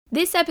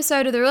This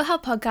episode of the Real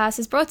Health Podcast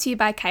is brought to you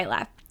by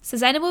K-Life,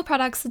 sustainable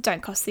products that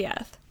don't cost the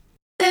earth.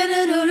 And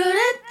I'm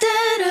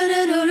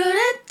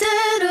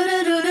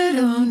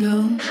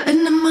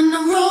on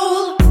a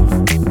roll.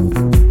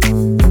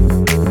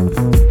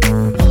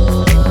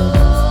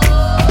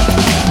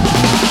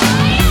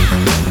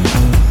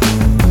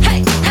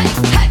 Hey, hey,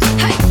 hey,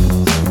 hey.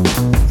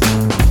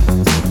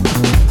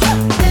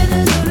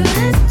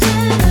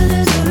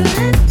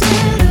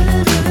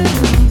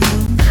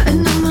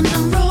 And I'm on a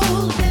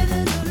roll.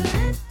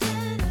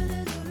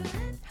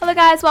 Hello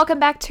guys, welcome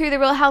back to the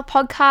Real Health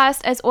Podcast.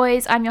 As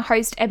always, I'm your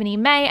host, Ebony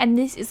May, and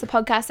this is the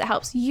podcast that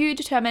helps you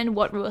determine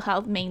what real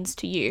health means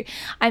to you.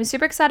 I'm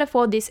super excited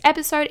for this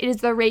episode. It is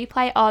the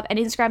replay of an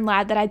Instagram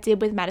live that I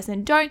did with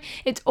Madison Don't.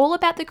 It's all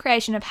about the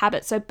creation of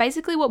habits. So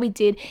basically what we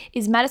did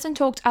is Madison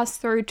talked us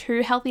through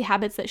 2 healthy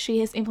habits that she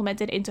has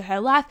implemented into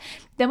her life.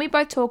 Then we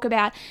both talk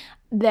about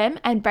them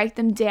and break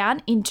them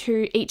down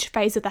into each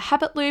phase of the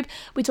habit loop.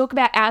 We talk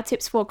about our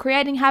tips for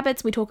creating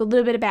habits. We talk a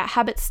little bit about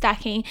habit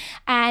stacking,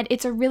 and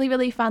it's a really,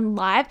 really fun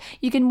live.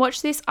 You can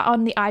watch this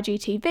on the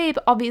IGTV,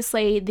 but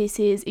obviously this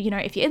is,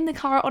 if you're in the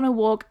car or on a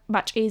walk,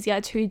 much easier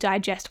to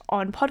digest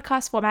on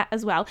podcast format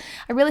as well.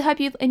 I really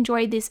hope you've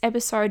enjoyed this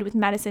episode with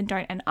Madison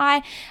Don't and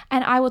I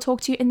will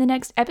talk to you in the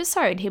next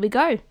episode. Here we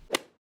go.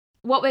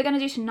 What we're going to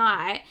do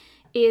tonight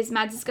is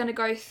Mads is going to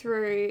go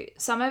through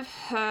some of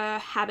her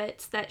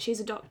habits that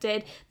she's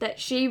adopted that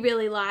she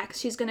really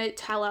likes. She's going to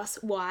tell us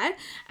why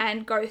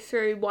and go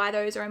through why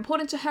those are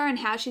important to her and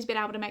how she's been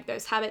able to make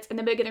those habits. And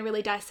then we're going to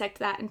really dissect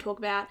that and talk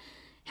about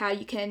how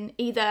you can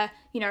either,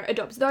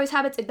 adopt those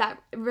habits if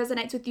that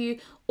resonates with you,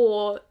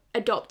 or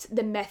adopt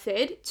the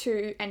method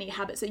to any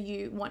habits that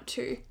you want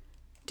to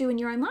do in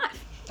your own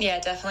life. Yeah,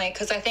 definitely.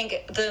 Because I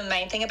think the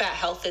main thing about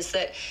health is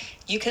that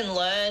you can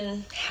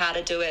learn how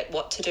to do it,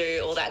 what to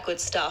do, all that good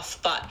stuff.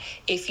 But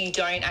if you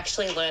don't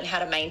actually learn how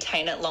to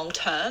maintain it long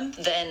term,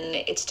 then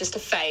it's just a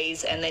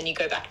phase and then you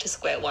go back to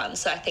square one.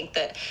 So I think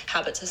that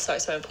habits are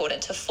so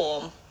important to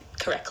form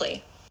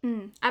correctly.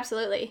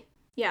 Absolutely.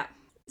 Yeah.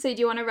 So do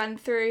you want to run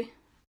through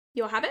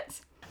your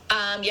habits?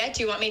 Yeah.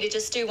 Do you want me to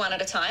just do one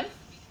at a time?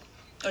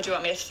 Or do you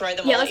want me to throw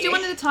them all Yeah, at let's you? do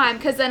one at a time,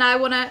 because then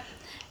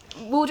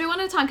we'll do one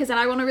at a time because then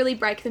I want to really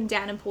break them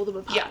down and pull them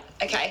apart. Yeah,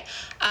 okay.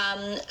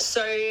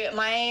 So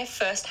my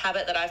first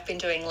habit that I've been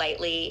doing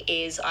lately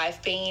is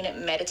I've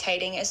been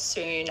meditating as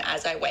soon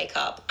as I wake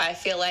up. I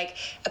feel like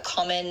a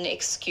common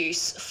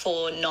excuse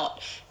for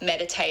not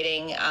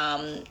meditating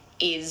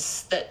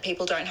is that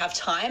people don't have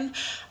time.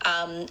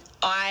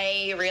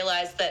 I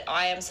realized that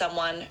I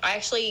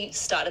actually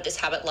started this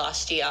habit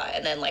last year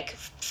and then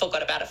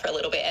forgot about it for a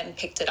little bit and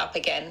picked it up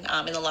again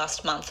in the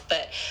last month.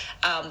 But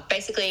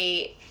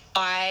basically,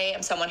 I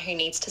am someone who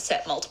needs to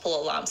set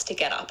multiple alarms to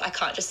get up. I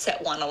can't just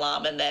set one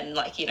alarm and then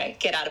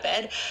get out of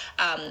bed.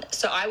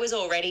 So I was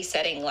already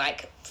setting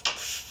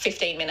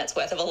 15 minutes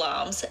worth of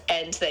alarms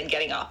and then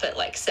getting up at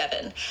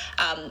 7.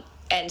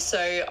 And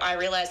so I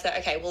realized that,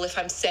 okay, well, if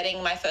I'm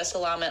setting my first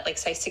alarm at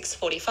say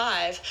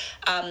 6:45,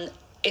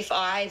 if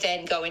I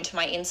then go into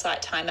my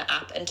Insight Timer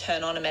app and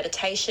turn on a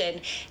meditation,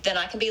 then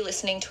I can be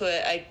listening to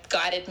a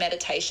guided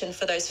meditation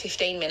for those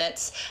 15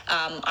 minutes.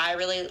 I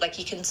really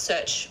you can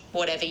search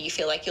whatever you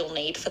feel like you'll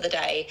need for the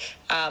day.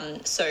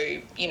 So,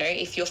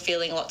 if you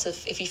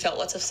felt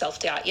lots of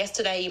self-doubt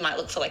yesterday, you might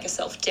look for a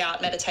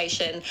self-doubt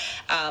meditation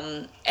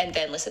and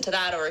then listen to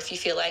that. Or if you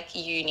feel like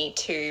you need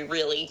to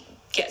really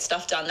get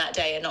stuff done that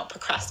day and not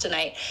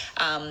procrastinate,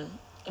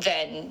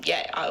 then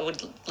I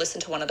would listen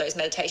to one of those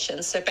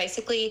meditations. So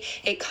basically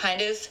it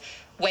kind of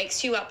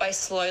wakes you up by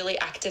slowly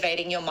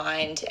activating your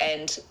mind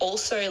and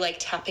also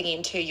tapping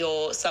into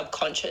your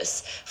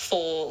subconscious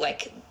for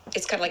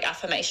it's kind of like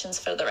affirmations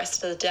for the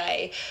rest of the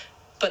day.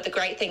 But the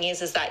great thing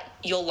is that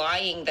you're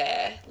lying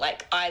there,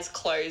 eyes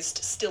closed,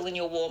 still in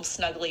your warm,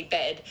 snuggly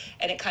bed,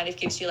 and it kind of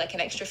gives you an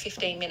extra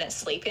 15 minutes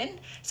sleep in.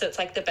 So it's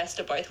the best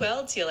of both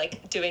worlds. You're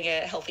doing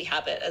a healthy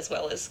habit as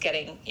well as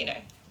getting,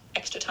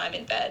 extra time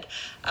in bed.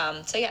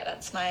 So yeah,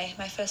 that's my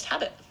first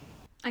habit.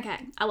 Okay,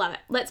 I love it.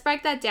 Let's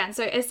break that down.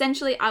 So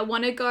essentially, I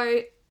want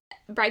to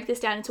break this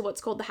down into what's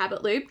called the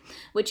habit loop,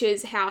 which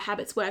is how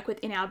habits work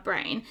within our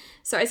brain.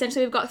 So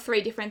essentially we've got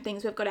 3 different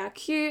things. We've got our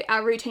cue,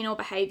 our routine or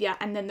behavior,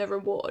 and then the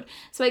reward.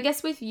 So I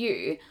guess with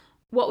you,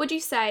 what would you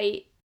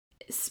say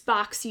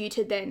sparks you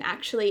to then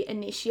actually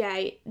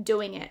initiate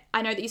doing it?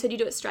 I know that you said you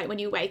do it straight when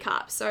you wake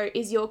up. So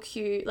is your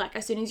cue,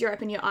 as soon as you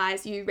open your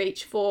eyes, you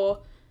reach for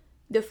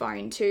the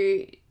phone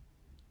to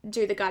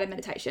do the guided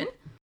meditation?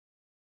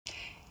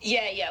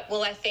 Yeah.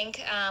 Well, I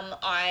think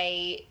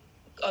I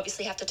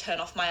obviously have to turn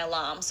off my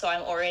alarm, so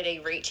I'm already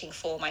reaching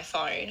for my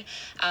phone.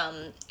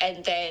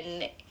 And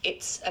then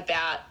it's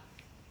about,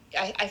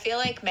 I feel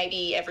like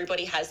maybe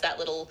everybody has that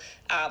little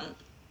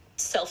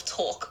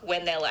self-talk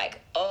when they're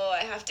oh,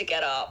 I have to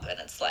get up, and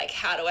it's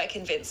how do I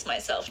convince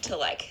myself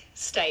to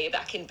stay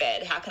back in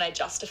bed? How can I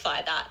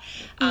justify that?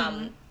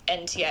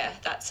 And yeah,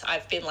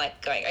 I've been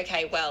going,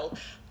 okay, well,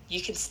 you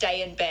can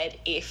stay in bed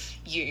if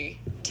you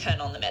turn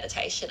on the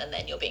meditation and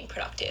then you're being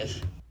productive.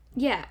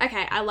 Yeah,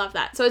 okay, I love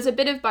that. So it's a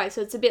bit of both.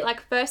 So it's a bit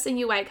like first thing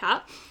you wake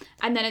up,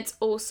 and then it's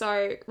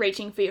also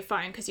reaching for your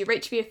phone, because you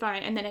reach for your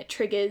phone and then it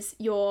triggers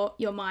your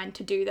mind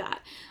to do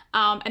that.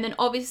 And then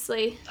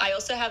obviously... I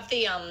also have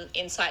the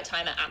Insight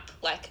Timer app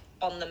like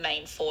on the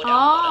main down Oh,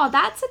 bottom.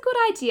 that's a good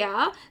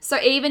idea. So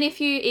even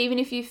if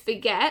you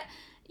forget,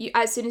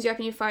 as soon as you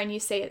open your phone, you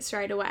see it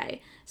straight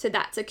away. So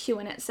that's a cue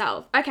in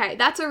itself. Okay,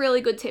 that's a really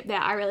good tip there.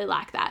 I really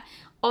like that.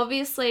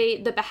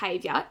 Obviously, the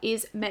behavior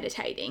is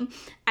meditating.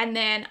 And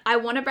then I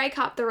want to break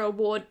up the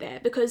reward there,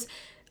 because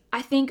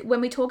I think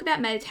when we talk about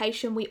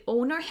meditation, we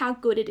all know how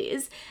good it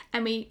is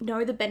and we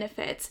know the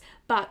benefits.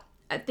 But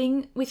a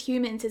thing with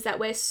humans is that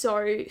we're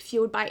so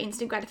fueled by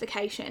instant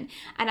gratification.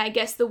 And I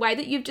guess the way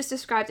that you've just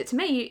described it to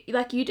me,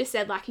 like you just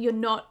said, like you're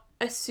not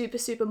a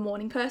super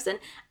morning person.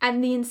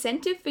 And the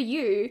incentive for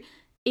you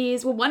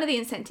is, well, one of the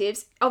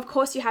incentives, of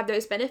course you have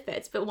those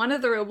benefits, but one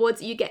of the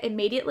rewards that you get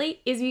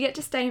immediately is you get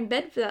to stay in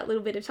bed for that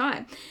little bit of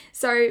time.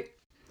 So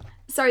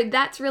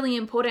that's really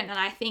important. And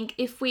I think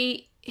if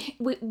we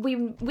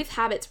with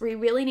habits, we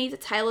really need to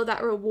tailor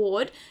that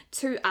reward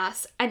to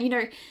us. And, you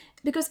know,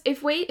 because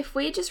if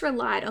we just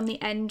relied on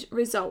the end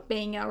result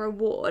being our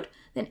reward,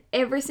 then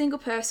every single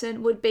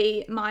person would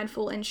be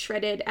mindful and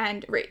shredded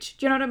and rich.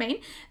 Do you know what I mean?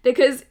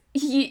 Because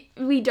we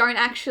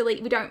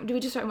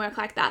just don't work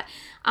like that.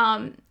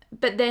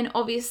 But then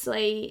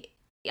obviously,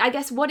 I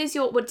guess, what's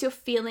your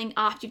feeling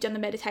after you've done the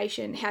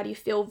meditation? How do you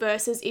feel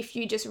versus if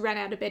you just ran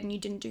out of bed and you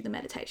didn't do the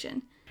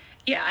meditation?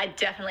 Yeah, I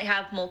definitely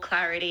have more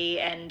clarity,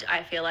 and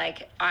I feel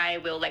like I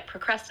will like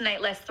procrastinate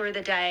less through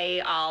the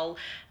day. I'll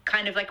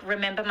kind of like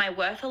remember my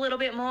worth a little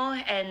bit more,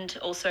 and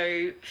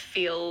also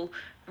feel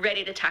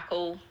ready to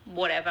tackle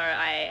whatever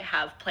I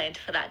have planned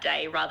for that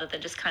day, rather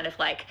than just kind of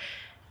like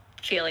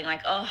feeling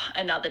like, oh,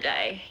 another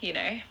day, you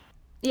know?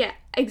 Yeah,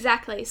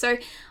 exactly. So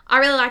I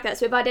really like that.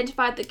 So we've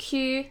identified the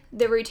cue,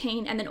 the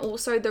routine, and then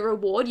also the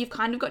reward. You've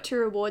kind of got two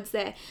rewards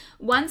there.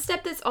 One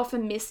step that's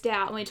often missed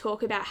out when we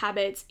talk about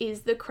habits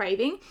is the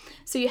craving.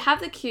 So you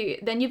have the cue,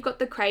 then you've got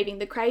the craving.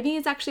 The craving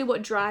is actually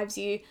what drives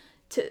you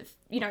to,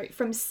 you know,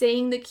 from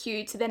seeing the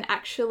cue to then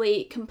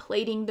actually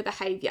completing the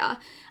behavior.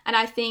 And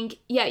I think,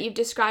 yeah, you've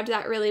described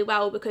that really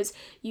well, because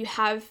you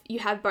have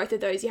both of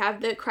those. You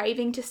have the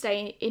craving to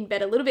stay in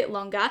bed a little bit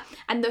longer,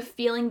 and the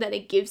feeling that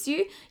it gives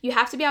you. You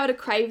have to be able to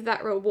crave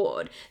that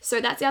reward.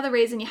 So that's the other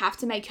reason you have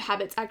to make your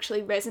habits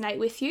actually resonate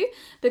with you,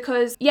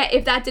 because yeah,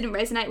 if that didn't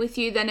resonate with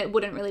you, then it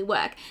wouldn't really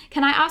work.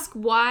 Can I ask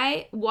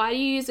why do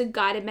you use a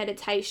guided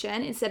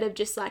meditation instead of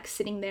just like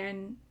sitting there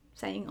and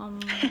saying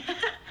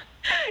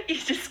You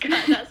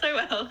described that so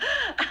well.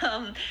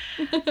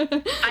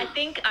 I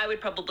think I would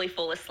probably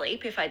fall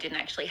asleep if I didn't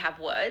actually have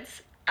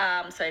words.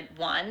 So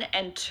one,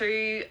 and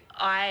two,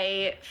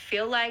 I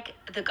feel like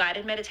the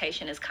guided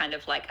meditation is kind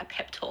of like a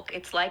pep talk.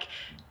 It's like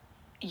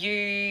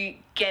you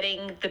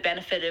getting the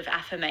benefit of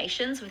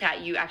affirmations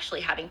without you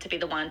actually having to be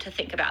the one to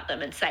think about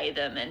them and say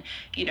them. And,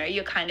 you know,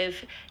 you're kind of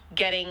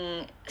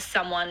getting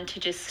someone to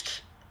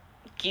just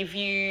give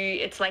you,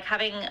 it's like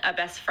having a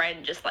best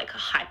friend just like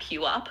hype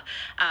you up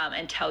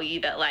and tell you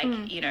that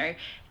like, you know,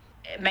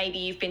 maybe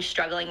you've been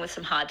struggling with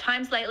some hard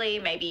times lately,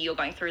 maybe you're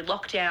going through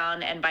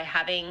lockdown, and by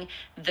having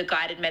the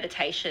guided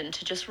meditation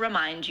to just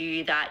remind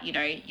you that, you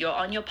know, you're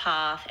on your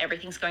path,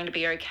 everything's going to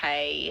be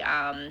okay.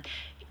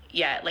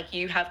 Yeah, like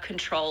you have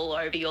control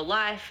over your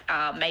life.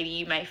 Maybe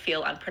you may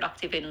feel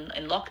unproductive in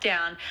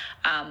lockdown,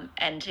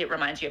 and it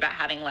reminds you about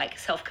having like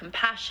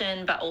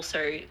self-compassion, but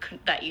also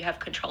that you have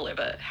control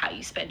over how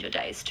you spend your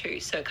days too.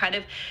 So it kind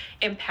of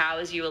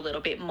empowers you a little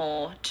bit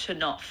more to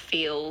not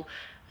feel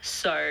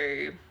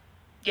so,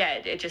 yeah,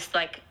 it just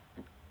like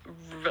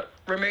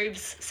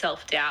removes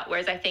self-doubt.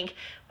 Whereas I think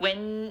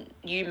when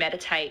you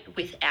meditate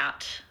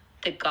without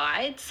the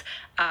guides,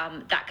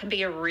 that can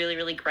be a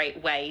really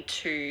great way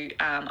to,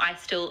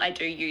 I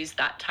do use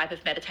that type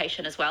of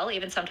meditation as well.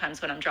 Even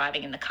sometimes when I'm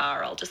driving in the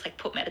car, I'll just like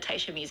put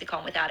meditation music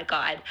on without a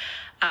guide.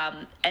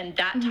 And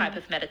that type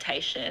of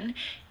meditation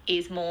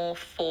is more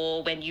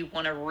for when you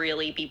want to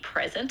really be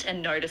present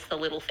and notice the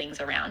little things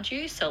around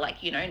you. So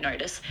like, you know,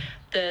 notice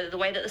the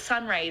way that the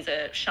sun rays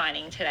are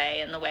shining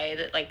today, and the way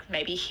that like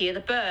maybe hear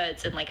the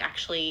birds, and like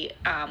actually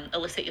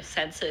elicit your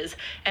senses.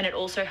 And it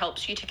also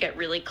helps you to get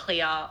really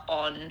clear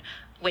on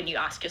when you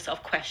ask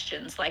yourself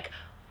questions like,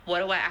 what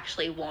do I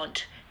actually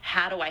want?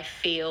 How do I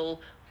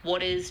feel?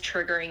 What is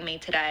triggering me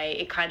today?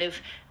 It kind of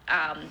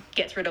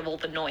gets rid of all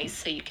the noise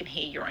so you can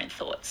hear your own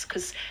thoughts.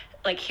 Because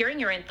like hearing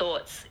your own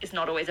thoughts is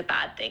not always a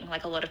bad thing.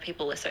 Like a lot of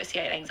people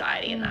associate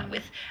anxiety and that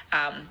with,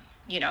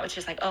 you know, it's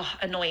just like, oh,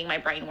 annoying, my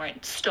brain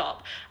won't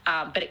stop.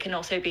 But it can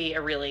also be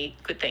a really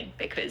good thing,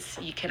 because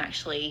you can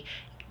actually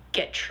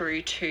get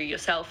true to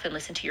yourself and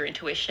listen to your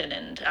intuition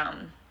and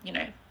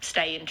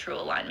stay in true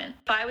alignment.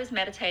 If I was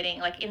meditating,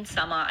 like in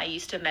summer, I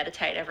used to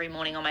meditate every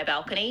morning on my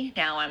balcony.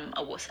 Now I'm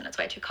a wuss and it's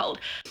way too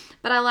cold.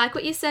 But I like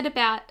what you said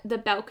about the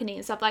balcony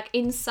and stuff. Like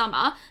in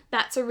summer,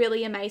 that's a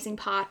really amazing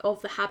part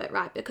of the habit,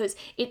 right? Because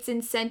it's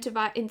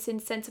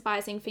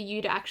incentivizing for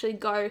you to actually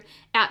go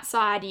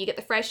outside and you get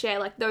the fresh air.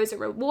 Like those are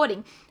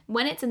rewarding.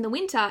 When it's in the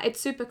winter,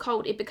 it's super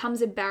cold. It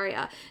becomes a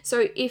barrier.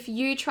 So if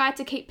you try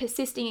to keep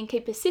persisting,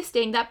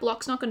 that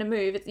block's not going to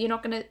move. You're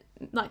not going to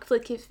like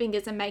flick your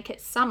fingers and make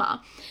it summer.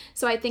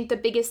 So I think the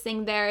biggest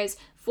thing there is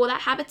for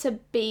that habit to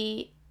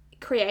be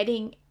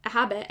creating a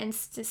habit and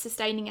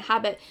sustaining a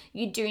habit,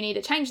 you do need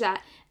to change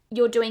that.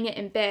 You're doing it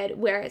in bed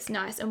where it's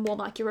nice and warm,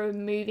 like you're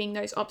removing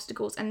those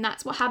obstacles. And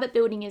that's what habit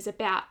building is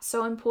about.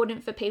 So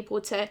important for people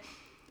to,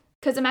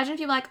 because imagine if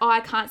you're like, oh,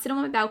 I can't sit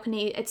on my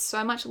balcony. It's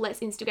so much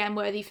less Instagram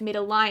worthy for me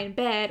to lie in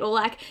bed. Or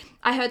like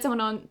I heard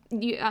someone on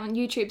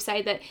YouTube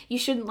say that you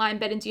shouldn't lie in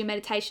bed and do your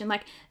meditation.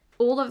 Like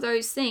all of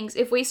those things,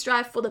 if we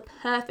strive for the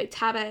perfect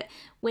habit,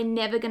 we're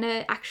never going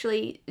to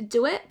actually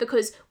do it,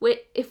 because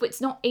if it's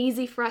not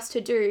easy for us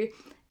to do,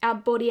 our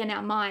body and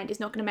our mind is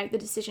not going to make the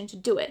decision to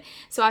do it.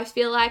 So I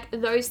feel like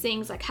those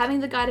things, like having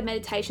the guided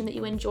meditation that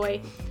you enjoy,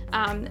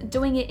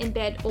 doing it in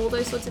bed, all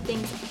those sorts of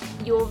things,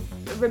 you'll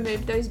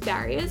remove those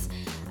barriers.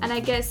 And I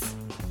guess,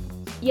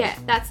 yeah,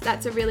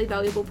 that's a really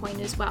valuable point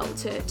as well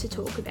to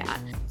talk about.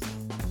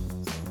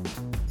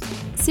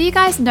 So you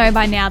guys know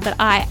by now that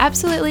I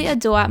absolutely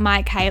adore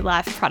my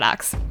K-Life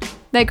products.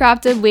 They're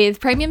crafted with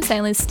premium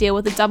stainless steel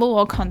with a double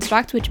wall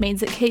construct, which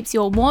means it keeps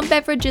your warm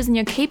beverages in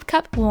your keep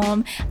cup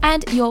warm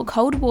and your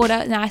cold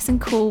water nice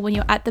and cool when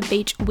you're at the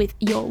beach with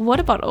your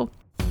water bottle.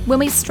 When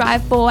we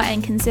strive for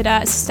and consider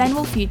a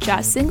sustainable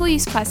future,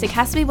 single-use plastic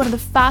has to be one of the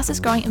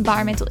fastest growing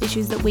environmental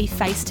issues that we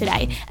face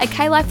today. At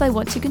K-Life, they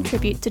want to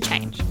contribute to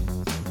change.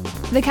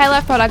 The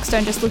K-Life products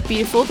don't just look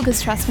beautiful,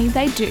 because trust me,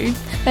 they do.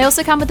 They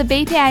also come with a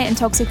BPA and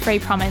toxic-free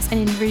promise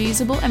and in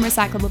reusable and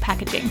recyclable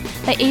packaging.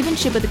 They even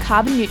ship with a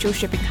carbon-neutral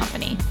shipping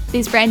company.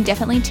 This brand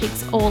definitely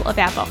ticks all of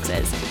our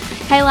boxes.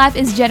 K-Life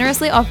is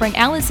generously offering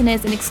our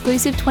listeners an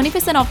exclusive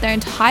 20% off their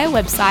entire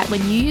website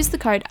when you use the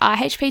code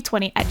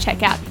RHP20 at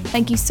checkout.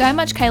 Thank you so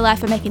much, K-Life,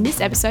 for making this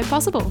episode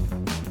possible.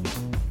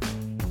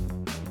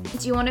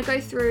 Do you want to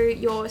go through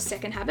your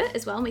second habit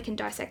as well, and we can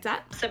dissect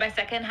that? So my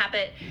second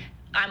habit,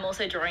 I'm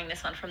also drawing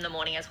this one from the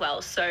morning as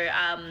well. So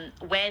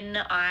when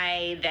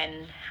I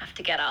then have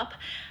to get up,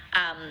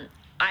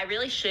 I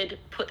really should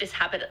put this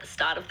habit at the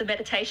start of the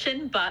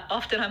meditation, but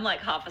often I'm like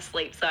half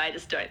asleep, so I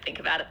just don't think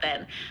about it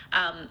then.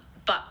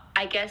 But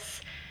I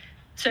guess,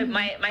 so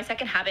my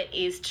second habit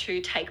is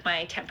to take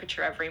my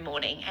temperature every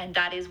morning, and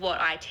that is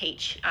what I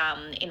teach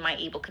in my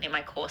ebook and in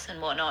my course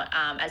and whatnot,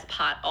 as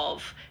part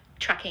of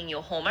tracking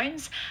your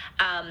hormones.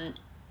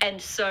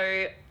 And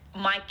so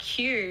my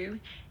cue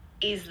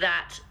is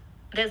that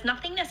there's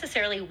nothing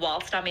necessarily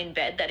whilst I'm in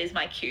bed that is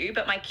my cue,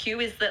 but my cue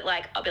is that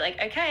like, I'll be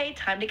like, okay,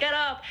 time to get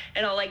up.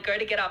 And I'll like go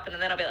to get up,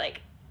 and then I'll be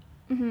like,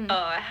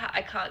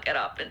 I can't get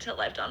up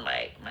until I've done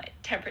my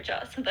temperature.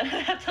 So then I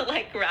have to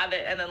like grab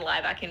it and then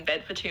lie back in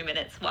bed for 2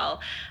 minutes while,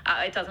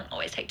 it doesn't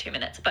always take 2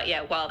 minutes, but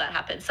yeah, while that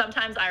happens.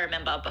 Sometimes I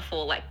remember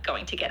before like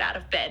going to get out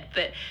of bed,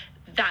 but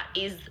that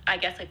is, I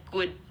guess, a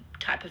good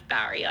type of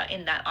barrier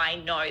in that I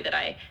know that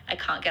I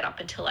can't get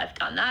up until I've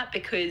done that,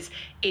 because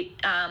it,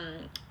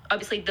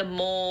 obviously the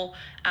more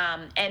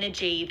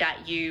energy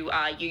that you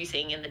are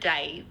using in the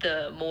day,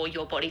 the more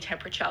your body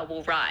temperature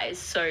will rise.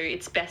 So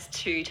it's best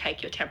to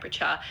take your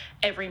temperature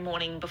every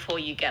morning before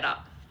you get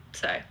up.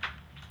 So,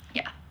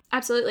 yeah.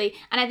 Absolutely.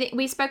 And I think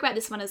we spoke about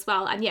this one as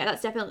well. And yeah,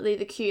 that's definitely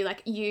the cue.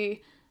 Like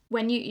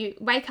when you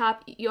wake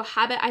up, your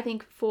habit, I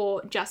think,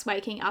 for just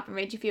waking up and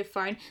reaching for your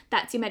phone,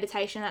 that's your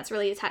meditation. That's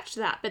really attached to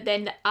that. But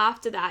then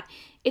after that,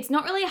 it's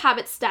not really a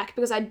habit stack,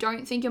 because I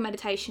don't think your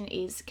meditation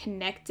is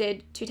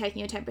connected to taking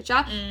your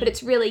temperature, but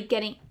it's really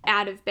getting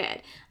out of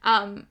bed.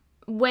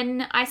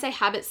 When I say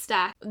habit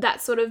stack,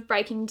 that's sort of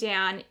breaking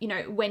down,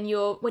 when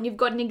you've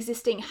got an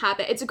existing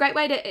habit. It's a great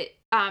way to,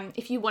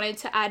 if you wanted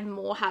to add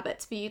more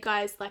habits for you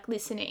guys like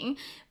listening,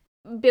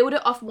 build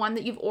it off one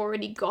that you've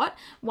already got,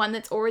 one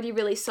that's already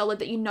really solid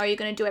that you know you're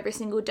going to do every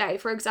single day.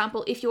 For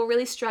example, if you're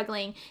really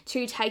struggling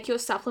to take your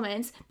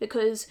supplements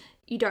because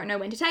you don't know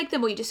when to take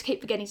them, or you just keep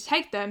forgetting to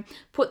take them,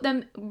 put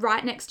them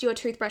right next to your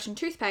toothbrush and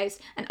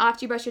toothpaste, and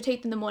after you brush your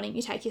teeth in the morning,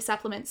 you take your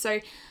supplements. So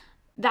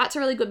that's a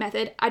really good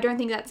method. I don't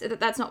think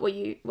that's not what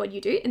you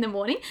do in the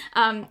morning.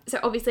 So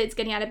obviously it's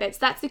getting out of bed. So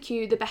that's the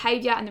cue. The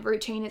behavior and the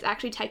routine is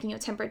actually taking your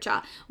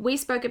temperature. We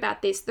spoke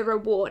about this, the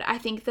reward. I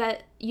think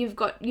that you've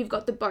got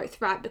the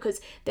both, right? Because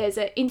there's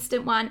an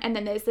instant one, and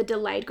then there's the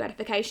delayed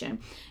gratification.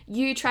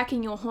 You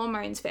tracking your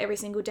hormones for every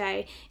single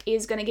day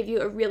is going to give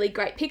you a really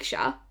great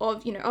picture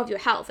of your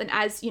health. And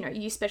as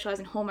you specialize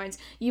in hormones,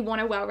 you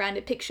want a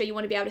well-rounded picture. You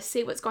want to be able to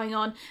see what's going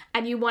on,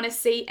 and you want to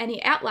see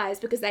any outliers,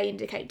 because they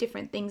indicate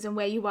different things and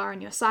where you are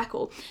in your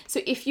cycle.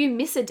 So if you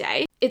miss a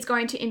day, it's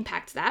going to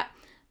impact that,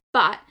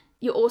 but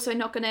you're also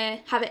not going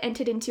to have it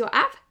entered into your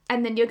app,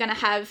 and then you're going to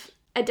have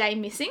a day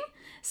missing.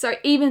 So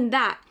even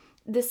that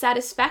the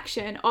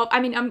satisfaction of, I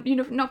mean,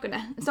 it's not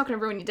gonna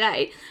ruin your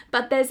day,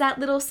 but there's that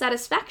little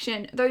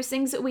satisfaction, those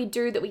things that we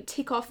do that we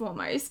tick off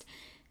almost,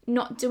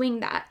 not doing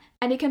that.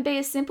 And it can be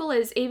as simple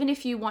as, even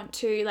if you want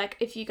to, like,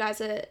 if you guys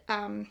are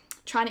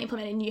trying to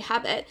implement a new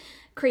habit,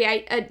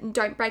 create a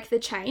don't break the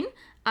chain.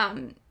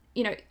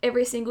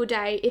 Every single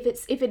day, if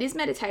it is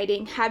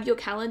meditating, have your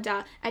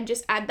calendar and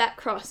just add that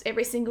cross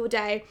every single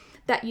day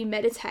that you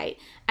meditate.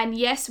 And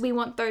yes, we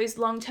want those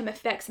long-term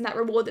effects and that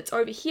reward that's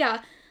over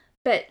here,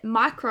 but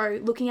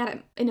looking at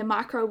it in a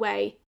micro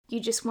way, you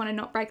just want to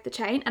not break the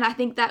chain. And I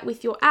think that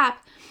with your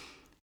app,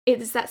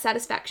 it's that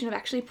satisfaction of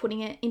actually putting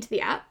it into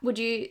the app. Would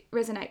you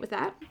resonate with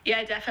that?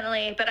 Yeah,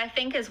 definitely. But I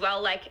think as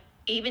well, like,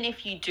 even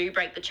if you do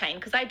break the chain,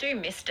 because I do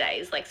miss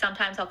days, like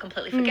sometimes I'll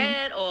completely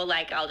forget, or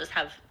like I'll just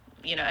have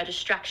a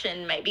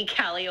distraction. Maybe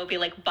Callie will be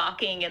like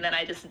barking, and then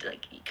I just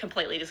like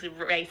completely just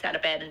race out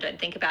of bed and don't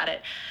think about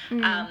it.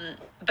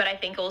 But I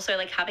think also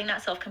like having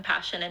that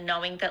self-compassion and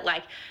knowing that,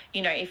 like,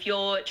 if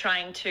you're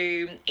trying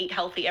to eat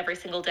healthy every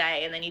single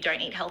day and then you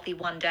don't eat healthy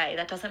one day,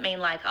 that doesn't mean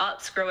like, oh,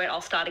 screw it, I'll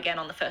start again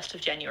on the 1st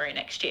of January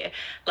next year.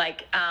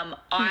 Like,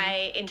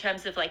 I, in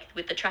terms of like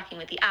with the tracking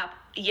with the app,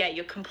 yeah,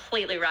 you're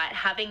completely right.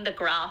 Having the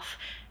graph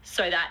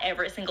so that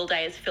every single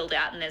day is filled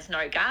out and there's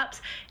no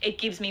gaps, it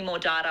gives me more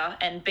data.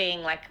 And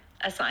being like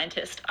a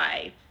scientist,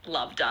 I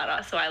love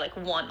data, so I like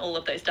want all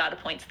of those data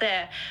points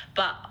there.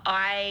 But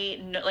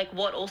I know, like,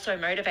 what also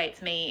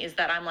motivates me is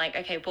that I'm like,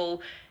 okay,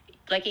 well,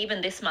 like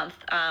even this month,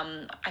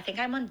 I think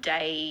I'm on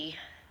day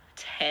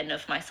 10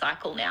 of my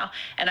cycle now,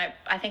 and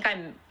I think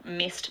I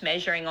missed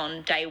measuring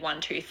on day 1,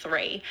 2,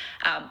 3,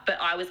 but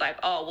I was like,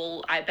 oh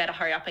well, I better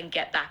hurry up and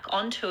get back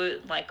onto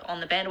like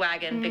on the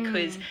bandwagon,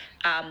 because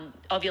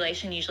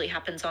ovulation usually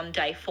happens on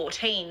day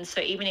 14.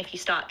 So even if you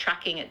start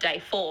tracking at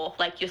day 4,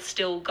 like you're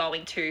still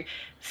going to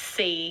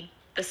see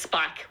the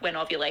spike when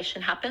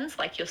ovulation happens.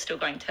 Like you're still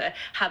going to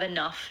have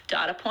enough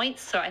data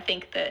points. So I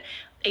think that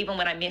even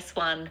when I miss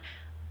one,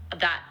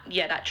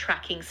 that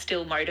tracking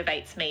still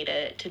motivates me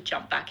to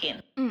jump back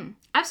in.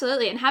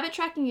 Absolutely. And habit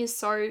tracking is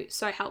so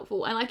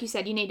helpful. And like you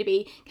said, you need to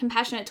be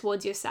compassionate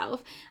towards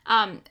yourself.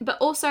 But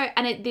also,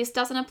 and this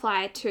doesn't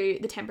apply to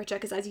the temperature,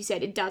 because as you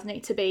said, it does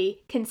need to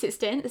be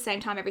consistent at the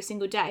same time every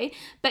single day.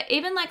 But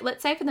even like,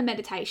 let's say for the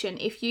meditation,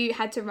 if you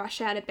had to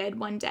rush out of bed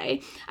one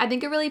day, I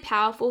think a really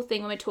powerful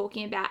thing when we're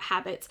talking about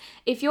habits,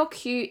 if your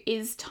cue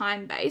is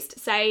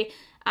time-based, say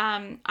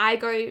I'm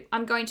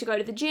going to go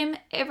to the gym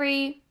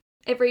every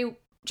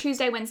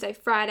Tuesday, Wednesday,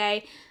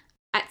 Friday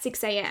at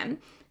 6 a.m.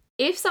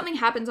 If something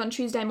happens on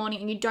Tuesday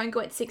morning and you don't go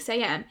at 6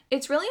 a.m.,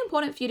 it's really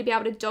important for you to be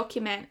able to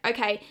document,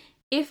 okay,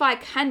 if I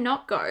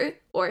cannot go,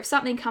 or if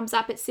something comes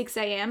up at 6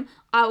 a.m.,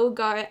 I will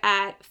go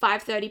at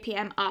 5:30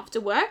 p.m.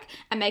 after work,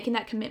 and making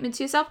that commitment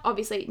to yourself.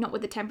 Obviously not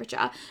with the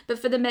temperature, but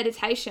for the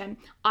meditation,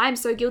 I'm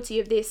so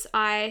guilty of this.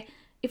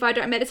 If I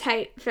don't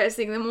meditate first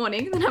thing in the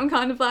morning, then I'm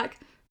kind of like,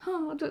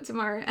 oh, I'll do it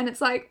tomorrow. And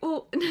it's like,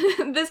 well,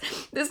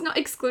 there's not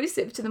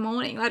exclusive to the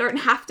morning. I don't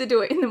have to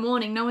do it in the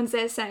morning. No one's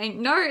there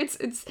saying, no, it's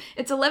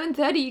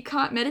 11:30, you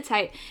can't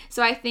meditate.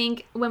 So I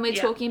think when we're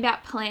talking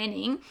about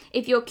planning,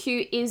 if your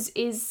cue is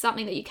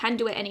something that you can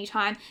do at any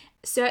time,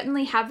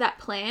 certainly have that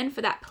plan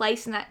for that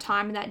place and that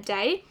time and that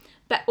day,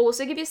 but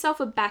also give yourself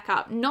a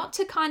backup, not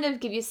to kind of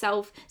give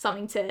yourself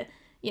something to,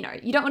 you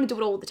don't want to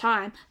do it all the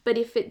time, but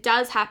if it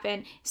does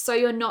happen, so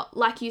you're not,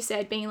 like you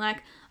said, being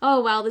like, oh,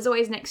 well, there's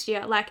always next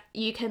year. Like,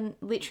 you can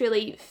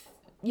literally,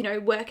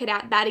 work it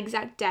out that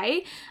exact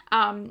day.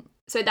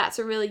 So that's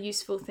a really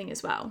useful thing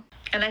as well.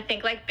 And I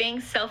think like being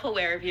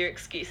self-aware of your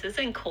excuses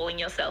and calling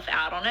yourself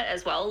out on it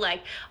as well.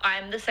 Like,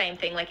 I'm the same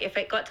thing. Like, if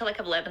it got to like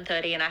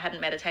 11:30 and I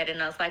hadn't meditated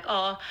and I was like,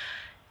 oh,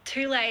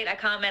 too late, I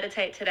can't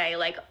meditate today.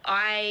 Like,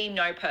 I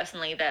know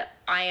personally that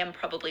I am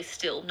probably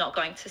still not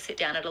going to sit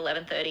down at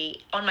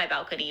 11:30 on my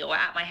balcony or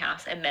at my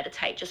house and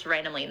meditate just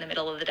randomly in the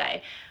middle of the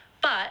day.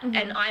 But,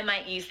 and I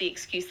might use the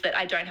excuse that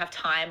I don't have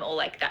time, or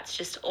like that's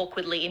just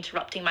awkwardly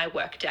interrupting my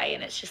work day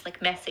and it's just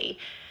like messy.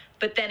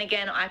 But then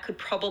again, I could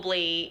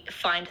probably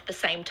find the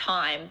same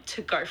time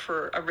to go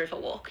for a river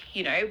walk,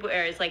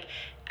 whereas like,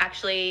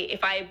 actually,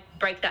 if I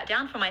break that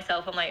down for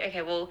myself, I'm like,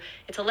 okay, well,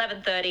 it's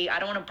 11:30. I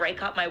don't want to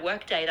break up my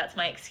work day. That's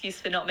my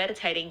excuse for not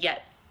meditating,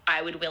 yet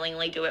I would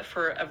willingly do it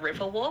for a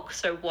river walk.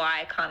 So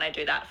why can't I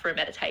do that for a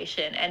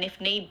meditation? And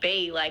if need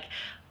be, like,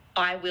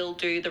 I will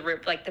do the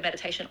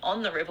meditation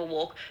on the river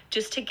walk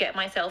just to get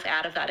myself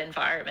out of that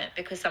environment.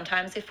 Because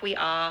sometimes if we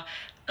are,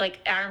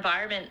 like, our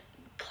environment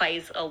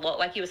plays a lot,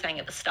 like you were saying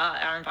at the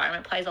start, our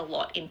environment plays a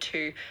lot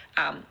into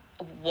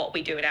what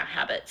we do in our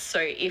habits. So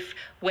if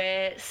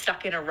we're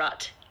stuck in a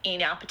rut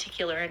in our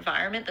particular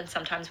environment, then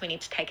sometimes we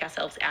need to take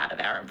ourselves out of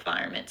our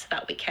environment so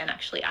that we can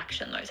actually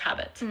action those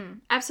habits.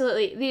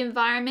 Absolutely. The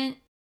environment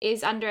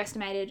is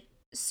underestimated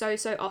so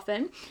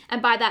often.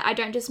 And by that, I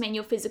don't just mean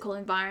your physical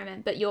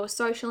environment, but your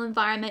social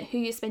environment, who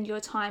you spend your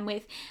time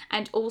with,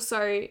 and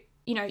also,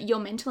 your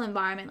mental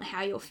environment,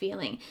 how you're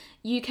feeling.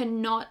 You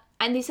cannot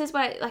And this is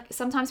why, like,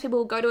 sometimes people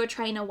will go to a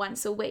trainer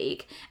once a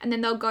week and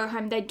then they'll go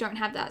home, they don't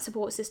have that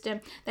support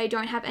system, they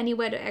don't have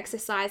anywhere to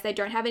exercise, they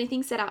don't have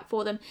anything set up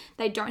for them,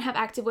 they don't have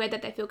activewear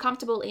that they feel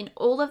comfortable in.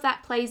 All of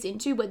that plays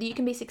into whether you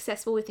can be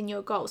successful within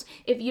your goals.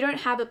 If you don't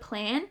have a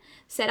plan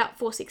set up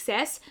for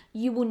success,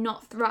 you will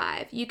not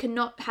thrive. You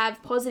cannot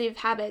have positive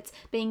habits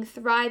being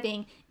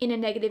thriving in a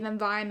negative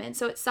environment.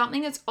 So it's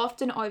something that's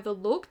often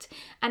overlooked,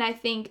 and I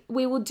think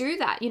we will do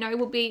that. You know,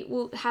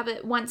 we'll have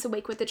it once a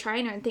week with the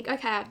trainer and think,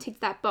 okay, I've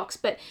ticked that box,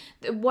 but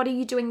what are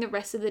you doing the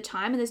rest of the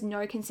time? And there's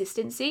no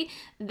consistency.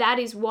 That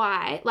is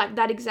why, like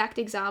that exact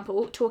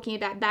example, talking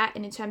about that,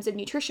 and in terms of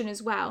nutrition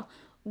as well,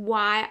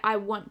 why I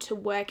want to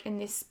work in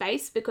this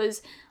space,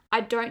 because I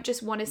don't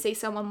just want to see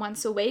someone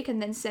once a week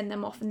and then send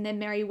them off in their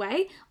merry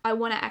way. I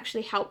want to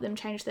actually help them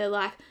change their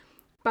life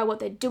by what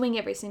they're doing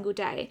every single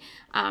day,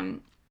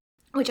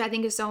 which I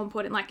think is so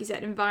important. Like you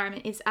said,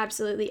 environment is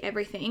absolutely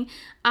everything.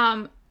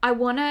 I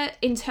want to,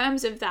 in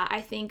terms of that,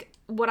 I think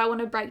what I want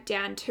to break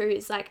down too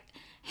is like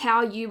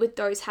how you with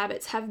those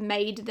habits have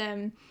made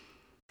them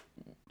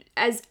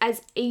as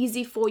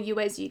easy for you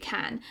as you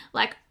can.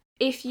 Like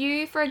if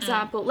you, for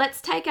example,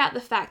 let's take out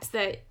the fact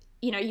that,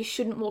 you know, you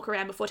shouldn't walk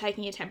around before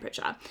taking your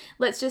temperature.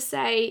 Let's just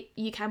say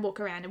you can walk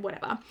around and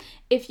whatever.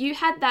 If you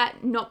had that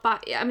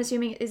I'm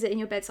assuming, is it in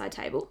your bedside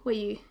table where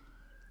you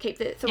keep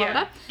the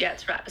thermometer? Yeah,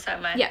 it's right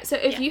beside mine. Yeah, so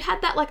if you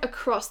had that like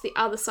across the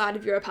other side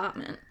of your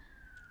apartment,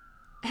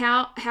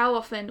 how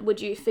often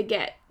would you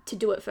forget to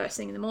do it first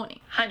thing in the morning?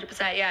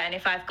 100%, yeah. And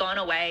if I've gone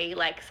away,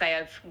 like say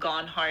I've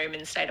gone home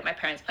and stayed at my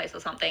parents' place or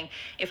something,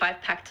 if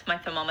I've packed my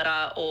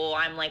thermometer, or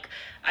I'm like,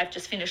 I've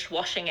just finished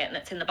washing it and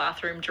it's in the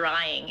bathroom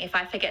drying, if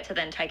I forget to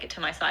then take it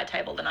to my side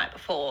table the night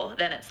before,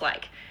 then it's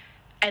like,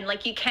 and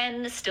like you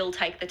can still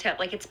take the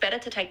like it's better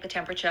to take the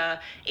temperature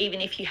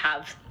even if you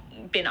have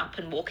been up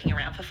and walking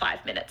around for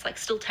 5 minutes, like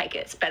still take it.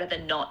 It's better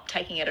than not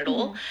taking it at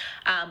all.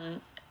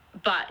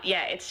 But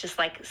yeah, it's just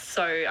like,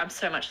 I'm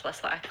so much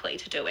less likely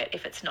to do it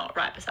if it's not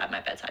right beside my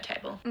bedside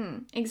table.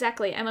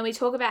 Exactly. And when we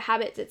talk about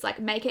habits, it's like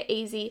make it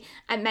easy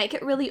and make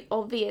it really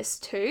obvious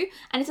too.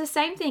 And it's the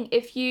same thing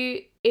if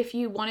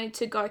you wanted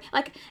to go,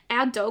 like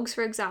our dogs,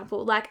 for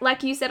example,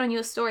 like you said on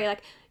your story,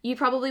 like you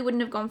probably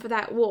wouldn't have gone for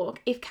that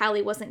walk if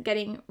Callie wasn't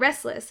getting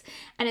restless.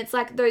 And it's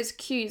like those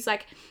cues,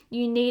 like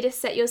you need to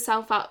set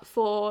yourself up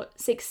for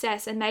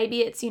success. And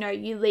maybe it's, you know,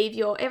 you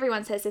leave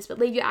everyone says this, but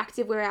leave your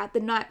activewear out the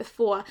night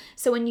before.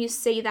 So when you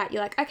see that,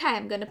 you're like, okay,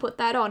 I'm going to put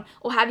that on.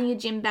 Or having your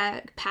gym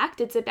bag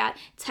packed. It's about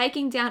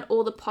taking down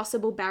all the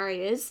possible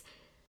barriers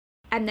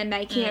and then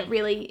making it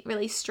really,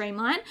 really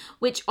streamlined,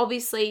 which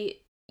obviously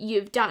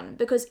you've done.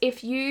 Because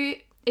if you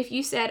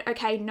said,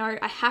 okay, no,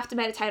 I have to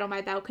meditate on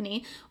my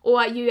balcony,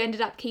 or you ended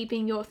up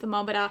keeping your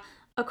thermometer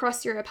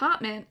across your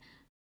apartment,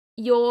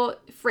 your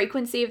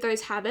frequency of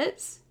those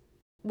habits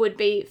would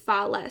be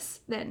far less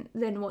than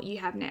what you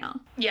have now.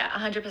 Yeah,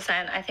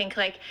 100%. I think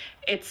like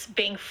it's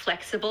being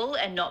flexible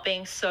and not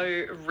being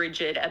so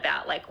rigid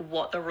about like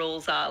what the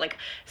rules are. Like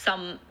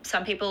some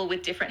people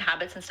with different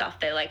habits and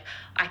stuff, they're like,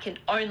 I can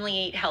only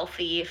eat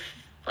healthy if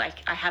like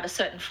I have a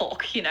certain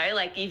fork, you know,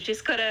 like you've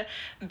just got to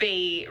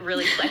be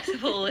really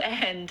flexible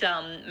and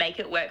make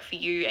it work for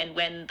you. And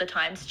when the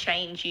times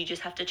change, you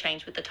just have to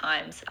change with the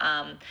times.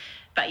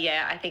 But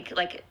yeah, I think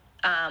like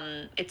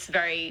it's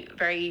very,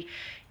 very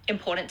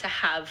important to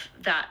have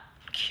that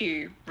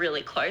cue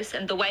really close.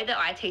 And the way that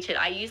I teach it,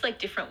 I use like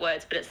different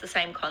words, but it's the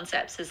same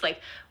concepts as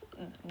like,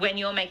 when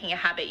you're making a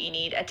habit, you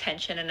need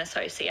attention and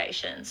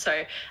association.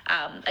 So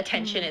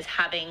attention is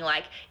having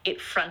like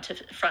it front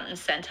and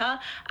center.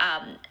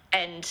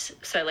 And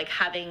so like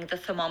having the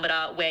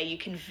thermometer where you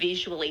can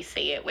visually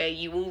see it, where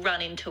you will run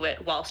into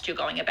it whilst you're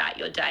going about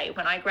your day.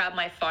 When I grab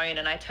my phone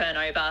and I turn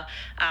over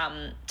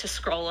to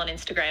scroll on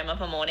Instagram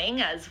of a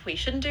morning, as we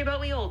shouldn't do, but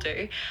we all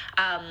do,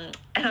 and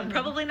I'm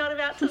probably not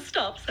about to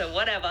stop, so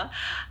whatever.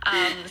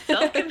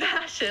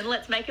 Self-compassion,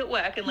 let's make it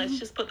work, and let's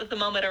just put the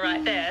thermometer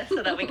right there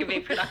so that we can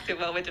be productive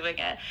while we're doing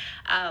it.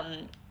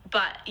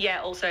 But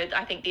yeah, also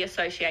I think the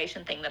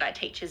association thing that I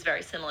teach is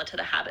very similar to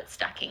the habit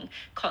stacking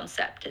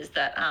concept, is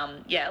that,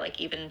 like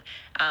even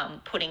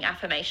putting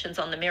affirmations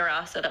on the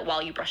mirror so that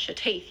while you brush your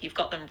teeth, you've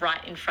got them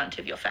right in front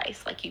of your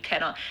face. Like you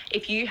cannot,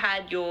 if you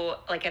had your,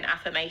 like an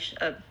affirmation,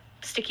 a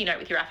sticky note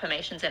with your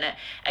affirmations in it,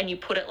 and you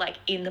put it like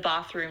in the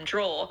bathroom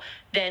drawer,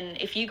 then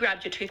if you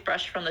grabbed your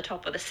toothbrush from the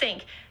top of the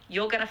sink,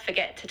 you're going to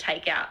forget to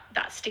take out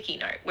that sticky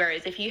note.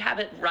 Whereas if you have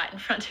it right in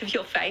front of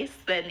your face,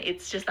 then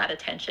it's just that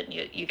attention.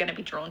 You're going to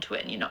be drawn to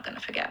it and you're not going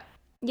to forget.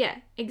 Yeah,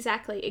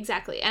 exactly.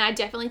 And I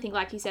definitely think,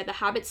 like you said, the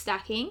habit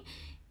stacking,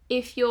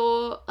 if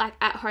you're like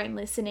at home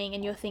listening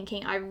and you're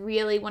thinking, I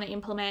really want to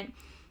implement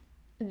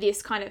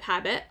this kind of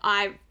habit,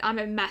 I'm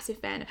a massive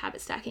fan of habit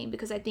stacking,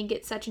 because I think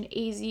it's an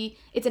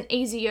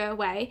easier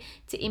way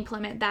to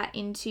implement that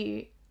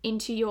into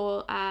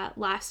your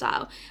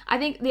lifestyle. I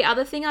think the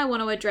other thing I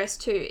want to address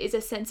too is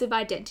a sense of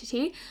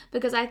identity,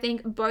 because I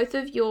think both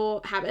of your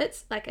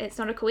habits, like it's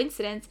not a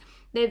coincidence,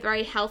 they're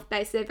very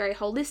health-based, they're very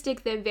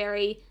holistic, they're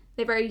very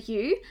They're very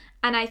you.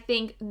 And I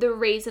think the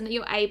reason that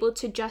you're able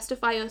to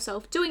justify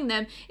yourself doing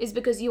them is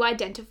because you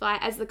identify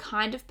as the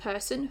kind of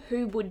person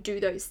who would do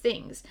those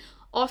things.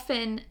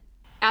 Often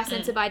our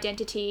sense of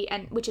identity,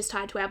 and which is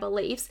tied to our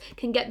beliefs,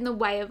 can get in the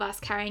way of us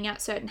carrying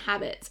out certain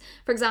habits.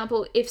 For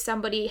example, if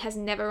somebody has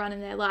never run in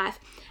their life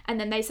and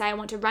then they say, I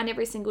want to run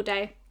every single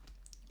day,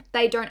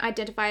 they don't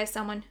identify as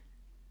someone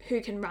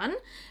who can run.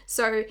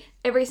 So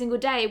every single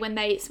day when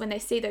they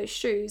see those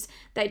shoes,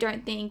 they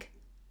don't think,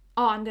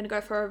 oh, I'm going to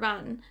go for a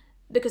run,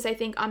 because they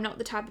think I'm not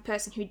the type of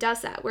person who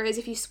does that. Whereas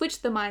if you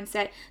switch the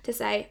mindset to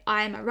say,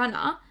 I am a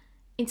runner,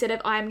 instead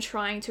of I'm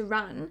trying to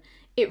run,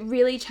 it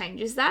really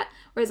changes that.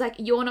 Whereas like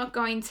you're not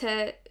going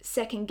to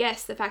second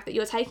guess the fact that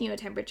you're taking your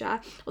temperature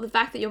or the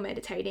fact that you're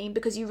meditating,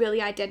 because you really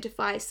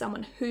identify as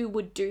someone who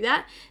would do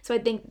that. So I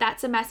think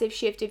that's a massive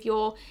shift. If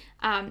you're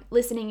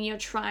listening and you're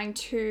trying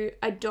to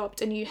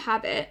adopt a new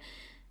habit,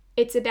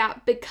 it's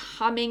about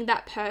becoming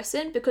that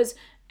person, because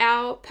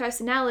our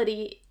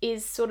personality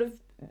is sort of,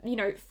 you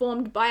know,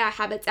 formed by our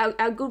habits,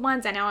 our good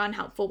ones and our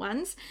unhelpful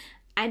ones,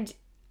 and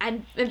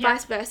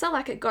vice versa.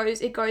 Like it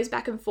goes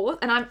back and forth.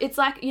 And it's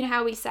like, you know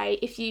how we say,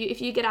 if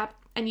you get up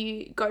and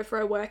you go for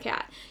a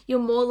workout, you're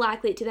more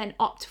likely to then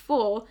opt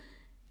for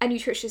a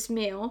nutritious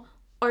meal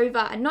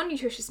over a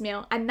non-nutritious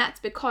meal. And that's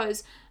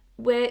because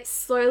we're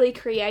slowly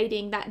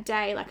creating that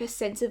day like a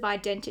sense of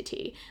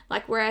identity.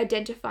 Like we're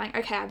identifying,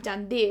 okay, I've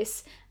done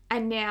this,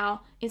 and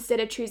now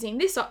instead of choosing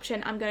this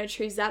option, I'm going to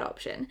choose that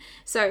option.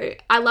 So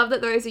I love that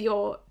those are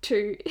your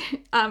two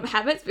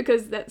habits,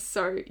 because that's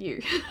so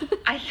you.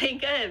 I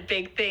think a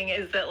big thing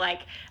is that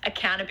like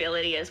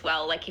accountability as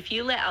well. Like if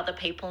you let other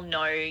people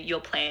know your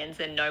plans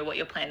and know what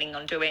you're planning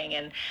on doing,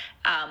 and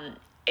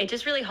it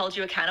just really holds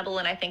you accountable.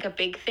 And I think a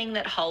big thing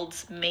that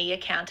holds me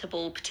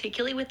accountable,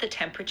 particularly with the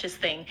temperatures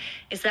thing,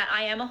 is that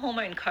I am a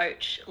hormone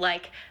coach.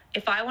 Like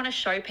if I want to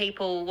show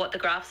people what the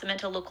graphs are meant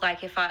to look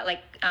like, if I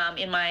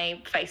in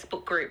my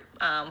Facebook group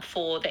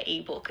for the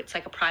ebook, it's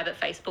like a private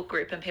Facebook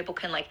group, and people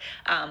can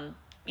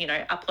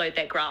upload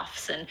their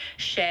graphs and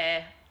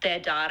share their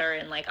data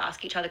and like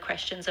ask each other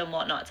questions and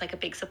whatnot. It's like a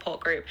big support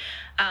group.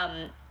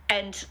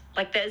 And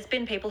like there's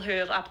been people who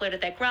have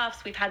uploaded their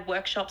graphs. We've had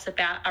workshops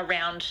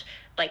around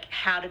like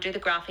how to do the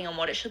graphing and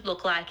what it should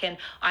look like. And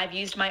I've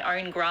used my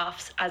own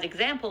graphs as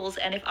examples.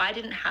 And if I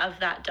didn't have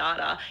that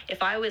data,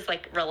 if I was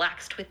like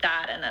relaxed with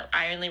that and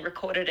I only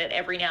recorded it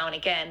every now and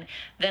again,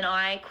 then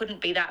I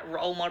couldn't be that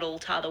role model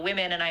to other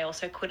women. And I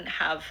also couldn't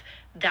have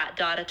that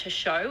data to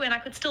show, and I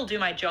could still do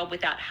my job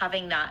without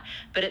having that.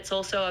 But it's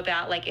also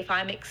about like, if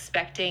I'm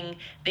expecting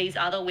these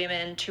other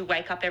women to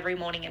wake up every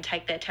morning and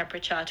take their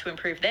temperature to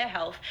improve their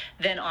health,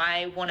 then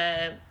I want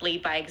to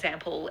lead by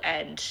example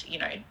and, you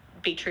know,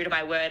 be true to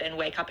my word and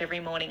wake up every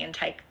morning and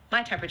take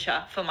my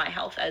temperature for my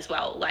health as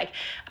well. Like,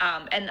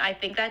 and I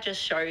think that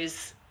just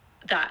shows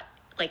that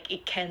like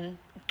it can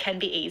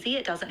be easy.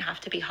 It doesn't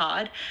have to be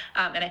hard.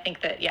 And I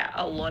think that, yeah,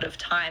 a lot of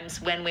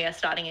times when we are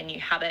starting a new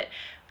habit,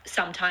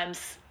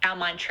 sometimes our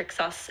mind tricks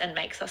us and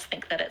makes us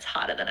think that it's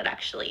harder than it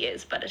actually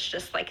is, but it's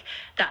just like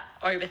that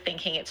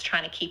overthinking. It's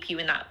trying to keep you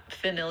in that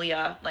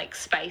familiar like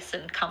space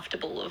and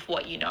comfortable of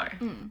what you know.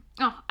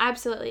 Oh,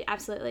 absolutely.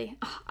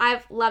 Oh,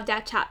 I've loved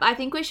our chat. I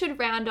think we should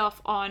round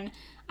off on,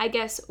 I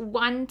guess,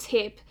 one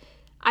tip.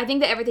 I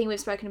think that everything we've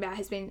spoken about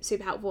has been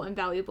super helpful and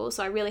valuable,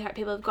 so I really hope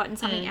people have gotten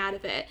something out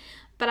of it.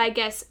 But I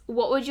guess,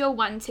 what would your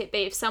one tip be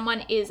if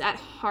someone is at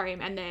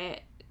home and they're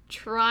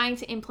trying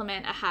to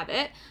implement a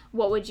habit?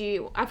 What would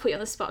you, I put you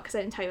on the spot because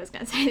I didn't tell you I was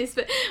going to say this,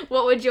 but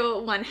what would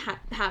your one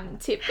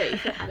tip be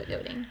for habit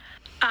building?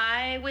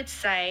 I would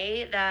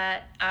say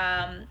that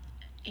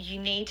you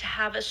need to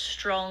have a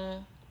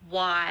strong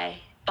why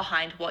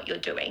behind what you're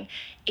doing.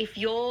 If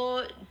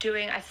you're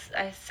doing,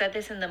 I said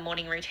this in the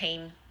morning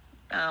routine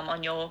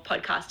on your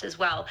podcast as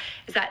well,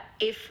 is that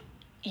if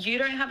you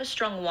don't have a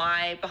strong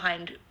why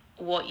behind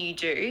what you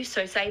do,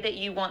 so say that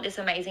you want this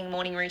amazing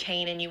morning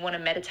routine and you want to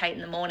meditate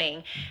in the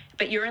morning,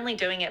 but you're only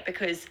doing it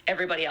because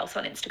everybody else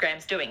on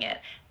Instagram's doing it,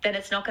 then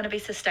it's not going to be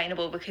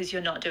sustainable because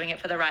you're not doing it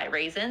for the right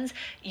reasons.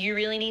 You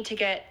really need to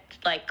get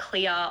like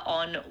clear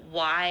on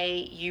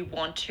why you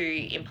want to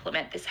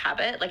implement this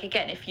habit. Like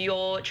again, if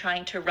you're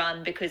trying to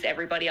run because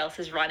everybody else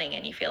is running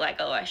and you feel like,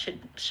 oh, I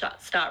should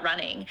start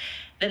running,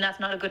 then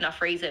that's not a good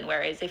enough reason.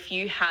 Whereas if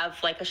you have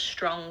like a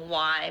strong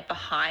why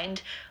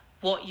behind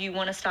what you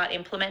want to start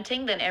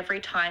implementing, then every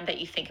time that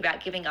you think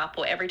about giving up,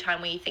 or every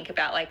time when you think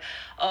about like,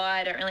 oh,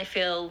 I don't really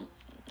feel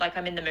like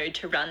I'm in the mood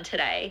to run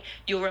today,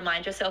 you'll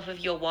remind yourself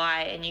of your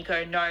why and you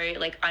go, no,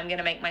 like I'm going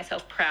to make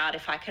myself proud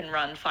if I can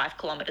run 5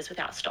 kilometers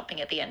without stopping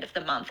at the end of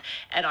the month.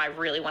 And I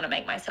really want to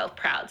make myself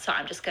proud. So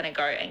I'm just going to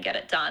go and get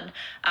it done.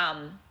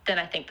 Then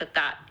I think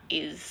that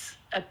is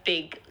a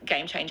big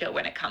game changer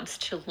when it comes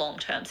to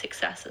long-term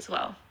success as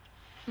well.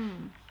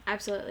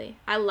 Absolutely.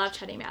 I love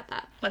chatting about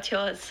that. What's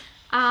yours?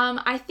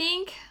 I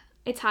think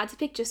it's hard to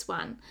pick just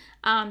one,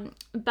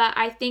 but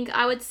I think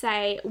I would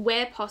say,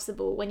 where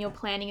possible, when you're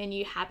planning a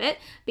new habit,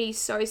 be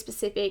so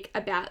specific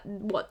about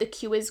what the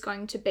cue is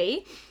going to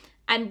be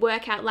and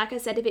work out, like I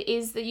said, if it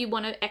is that you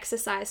want to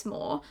exercise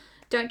more,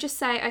 don't just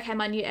say, okay,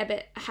 my new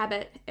habit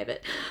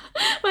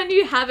my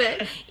new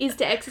habit is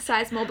to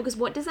exercise more, because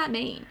what does that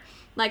mean?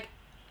 Like,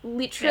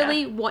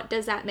 literally, what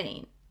does that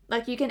mean?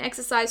 Like, you can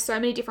exercise so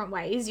many different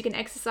ways. You can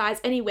exercise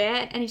anywhere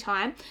at any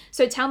time.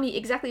 So tell me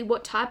exactly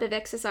what type of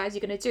exercise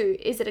you're going to do.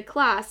 Is it a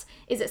class?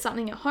 Is it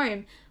something at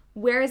home?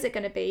 Where is it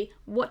going to be?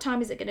 What time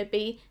is it going to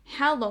be?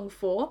 How long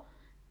for?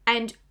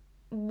 And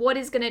what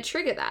is going to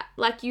trigger that?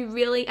 Like, you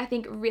really, I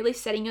think, really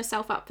setting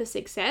yourself up for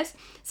success,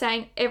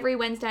 saying every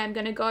Wednesday I'm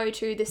going to go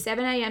to the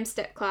 7 a.m.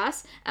 step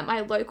class at my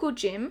local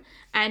gym,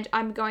 and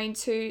I'm going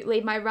to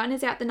leave my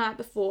runners out the night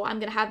before. I'm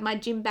going to have my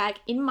gym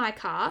bag in my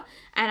car,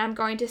 and I'm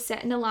going to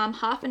set an alarm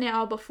half an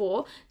hour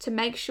before to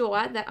make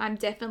sure that I'm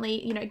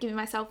definitely, you know, giving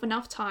myself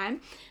enough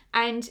time,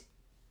 and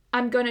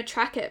I'm going to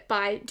track it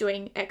by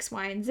doing X,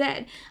 Y, and Z.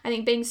 I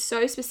think being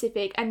so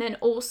specific, and then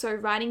also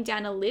writing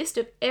down a list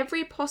of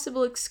every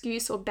possible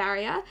excuse or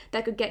barrier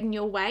that could get in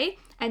your way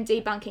and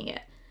debunking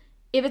it.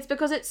 If it's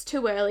because it's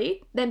too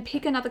early, then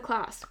pick another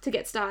class to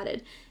get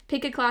started.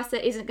 Pick a class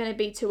that isn't going to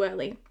be too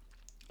early.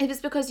 If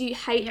it's because you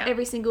hate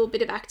every single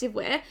bit of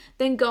activewear,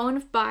 then go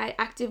and buy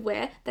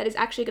activewear that is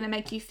actually going to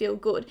make you feel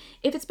good.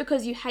 If it's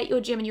because you hate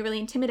your gym and you're really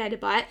intimidated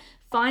by it,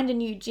 find a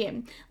new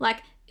gym.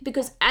 Like,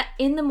 because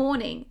in the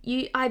morning,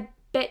 I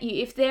bet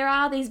you, if there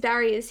are these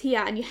barriers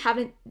here and you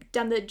haven't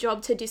done the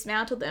job to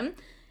dismantle them,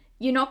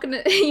 you're not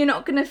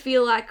gonna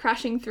feel like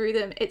crashing through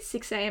them at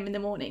 6 a.m. in the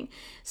morning.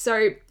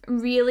 So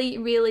really,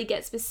 really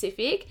get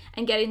specific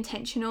and get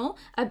intentional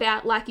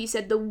about, like you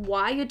said, the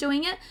why you're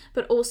doing it,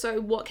 but also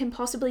what can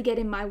possibly get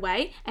in my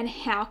way and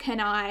how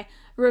can I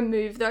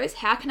remove those?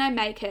 How can I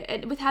make it,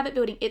 and with habit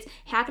building, it's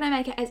how can I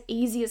make it as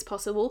easy as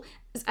possible,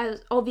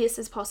 as obvious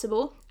as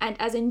possible, and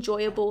as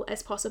enjoyable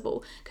as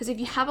possible? Because if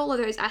you have all of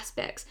those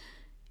aspects,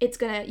 you're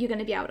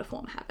gonna be able to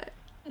form habit.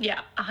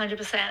 Yeah,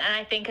 100%. And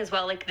I think as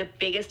well, like, the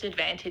biggest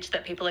advantage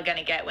that people are going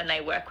to get when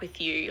they work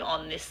with you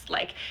on this,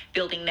 like,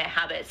 building their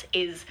habits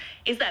is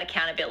that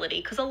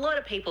accountability. Because a lot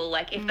of people,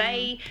 like, if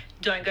they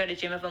don't go to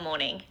gym of a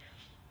morning,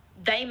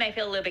 they may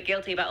feel a little bit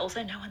guilty, but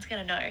also no one's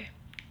going to know.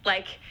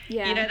 Like, you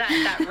know,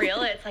 that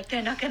reel, it's like,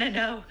 they're not going to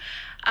know.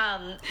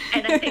 And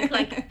I think,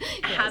 like,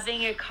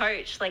 having a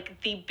coach,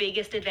 like, the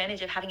biggest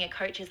advantage of having a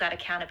coach is that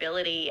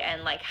accountability,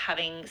 and, like,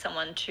 having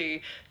someone to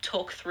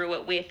talk through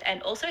it with,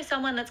 and also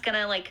someone that's going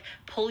to, like,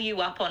 pull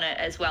you up on it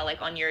as well,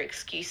 like, on your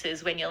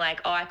excuses when you're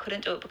like, oh, I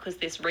couldn't do it because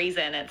this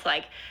reason. It's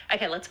like,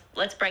 okay,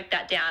 let's break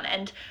that down.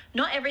 And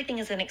not everything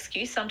is an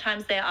excuse.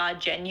 Sometimes there are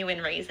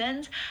genuine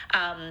reasons.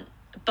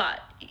 But,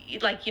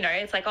 like, you know,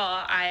 it's like, oh,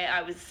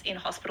 I was in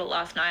hospital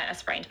last night, I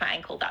sprained my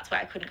ankle, that's why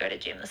I couldn't go to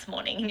gym this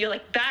morning. And you're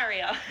like,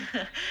 barrier.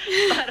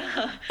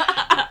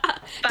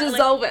 but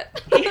dissolve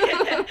it.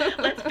 Yeah,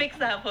 let's fix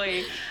that for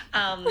you.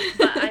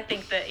 But I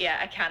think that,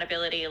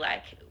 accountability,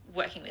 like,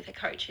 working with a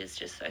coach is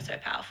just so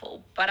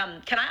powerful. But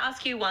can I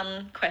ask you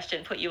one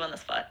question, put you on the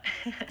spot?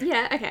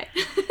 Yeah, okay.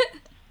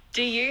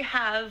 Do you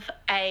have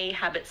a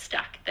habit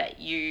stack that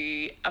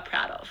you are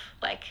proud of?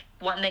 Like,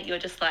 one that you're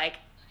just like,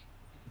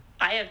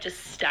 I have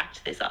just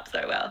stacked this up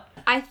so well?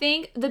 I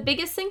think the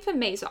biggest thing for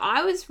me, so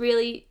I was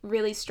really,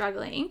 really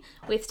struggling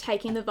with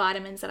taking the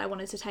vitamins that I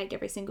wanted to take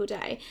every single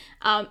day.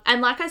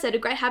 And like I said, a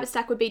great habit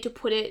stack would be to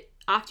put it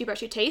after you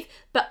brush your teeth,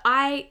 but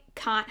I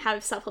can't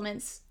have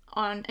supplements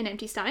on an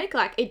empty stomach.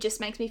 Like, it just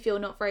makes me feel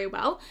not very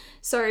well.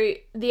 So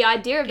the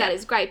idea of that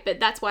is great,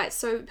 but that's why it's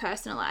so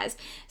personalized.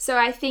 So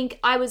I think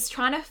I was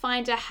trying to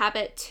find a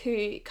habit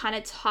to kind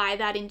of tie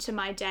that into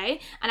my day,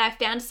 and I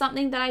found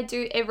something that I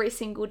do every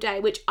single day,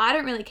 which I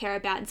don't really care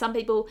about, and for some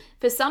people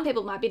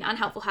it might be an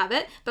unhelpful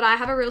habit, but I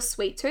have a real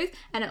sweet tooth,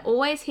 and it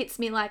always hits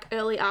me like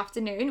early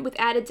afternoon,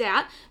 without a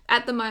doubt.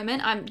 At the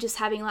moment, I'm just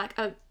having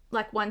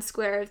like one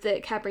square of the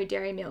Cadbury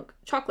Dairy Milk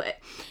chocolate,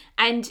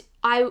 and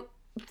I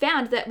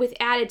found that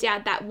without a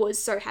doubt that was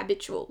so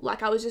habitual.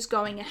 Like, I was just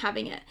going and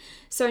having it.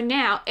 So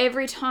now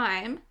every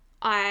time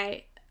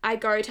I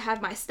go to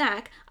have my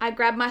snack, I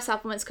grab my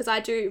supplements, because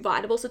I do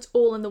Vitable, so it's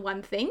all in the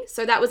one thing.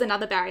 So that was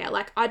another barrier.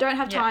 Like, I don't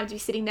have time to be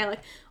sitting there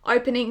like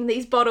opening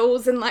these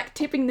bottles and like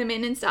tipping them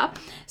in and stuff.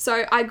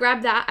 So I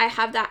grab that, I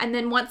have that, and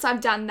then once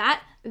I've done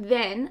that,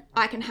 then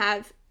I can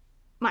have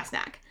my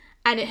snack.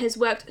 And it has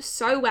worked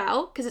so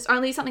well, because it's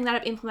only something that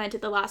I've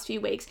implemented the last few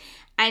weeks,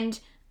 and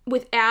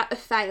without a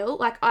fail.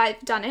 Like, I've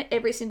done it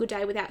every single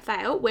day without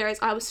fail, whereas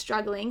I was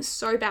struggling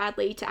so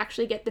badly to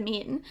actually get them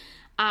in.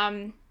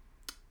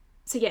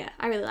 So yeah,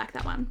 I really like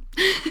that one.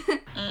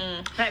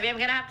 Maybe I'm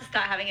gonna have to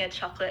start having a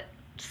chocolate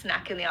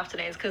snack in the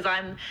afternoons, because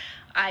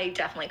I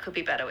definitely could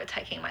be better with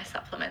taking my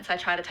supplements. I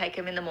try to take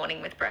them in the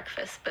morning with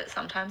breakfast, but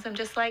sometimes I'm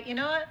just like, you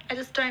know what, I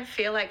just don't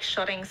feel like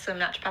shotting some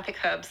naturopathic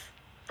herbs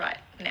right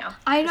now.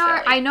 I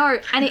know.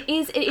 And it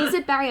is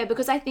a barrier,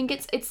 because I think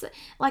it's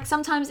like,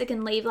 sometimes it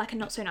can leave like a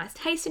not so nice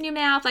taste in your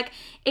mouth. Like,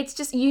 it's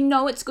just, you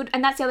know, it's good.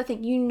 And that's the other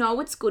thing, you know,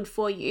 it's good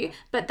for you,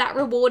 but that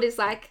reward is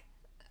like,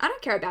 I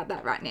don't care about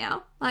that right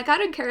now. Like, I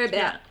don't care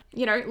about,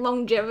 you know,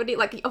 longevity.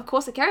 Like, of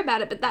course I care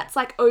about it, but that's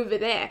like over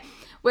there.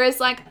 Whereas,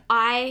 like,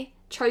 I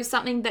chose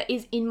something that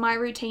is in my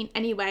routine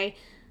anyway,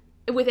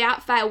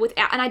 without fail,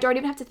 and I don't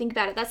even have to think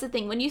about it. That's the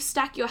thing. When you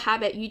stack your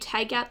habit, you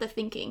take out the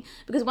thinking,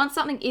 because once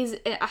something is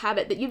a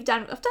habit that you've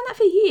done, I've done that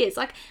for years.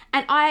 Like,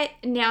 and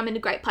I'm in a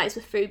great place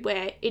with food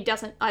where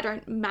I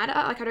don't matter.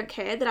 Like, I don't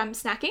care that I'm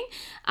snacking.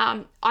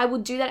 I will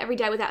do that every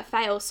day without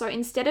fail. So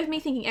instead of me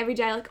thinking every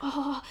day, like,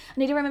 oh, I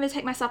need to remember to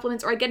take my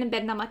supplements, or I get in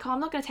bed and I'm like, oh, I'm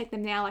not going to take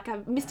them now. Like,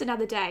 I've missed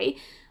another day.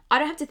 I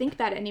don't have to think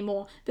about it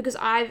anymore, because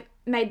I've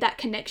made that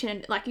connection,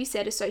 and like you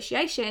said,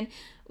 association.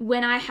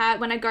 When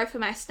I go for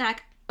my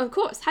snack, of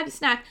course, have your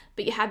snack,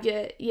 but you have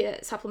your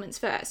supplements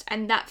first.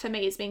 And that for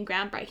me has been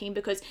groundbreaking,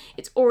 because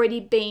it's already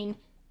been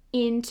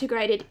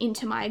integrated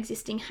into my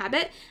existing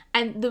habit.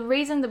 And the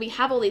reason that we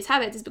have all these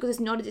habits is because it's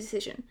not a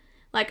decision.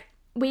 Like,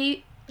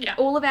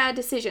 all of our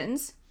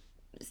decisions,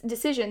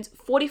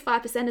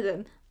 45% of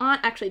them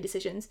aren't actually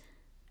decisions,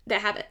 they're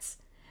habits.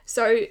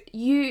 So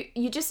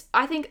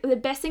I think the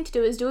best thing to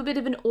do is do a bit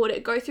of an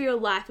audit, go through your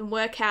life and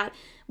work out,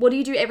 what do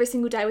you do every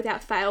single day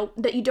without fail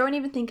that you don't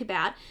even think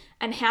about,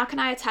 and how can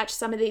I attach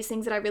some of these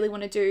things that I really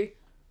want to do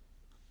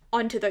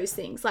onto those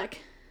things?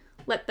 Like,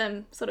 let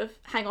them sort of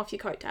hang off your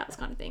coattails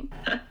kind of thing.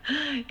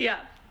 Yeah,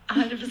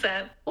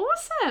 100%.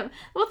 Awesome.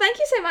 Well, thank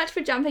you so much for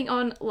jumping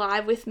on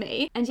live with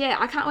me. And yeah,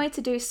 I can't wait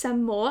to do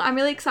some more. I'm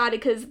really excited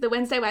because the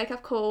Wednesday Wake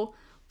Up Call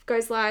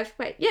goes live,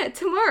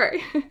 tomorrow.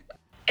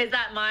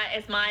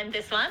 Is mine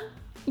this one?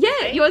 Yeah,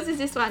 okay. Yours is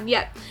this one,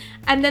 yeah.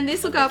 And then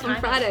this will go up on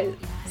Friday.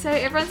 So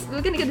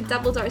we're going to get a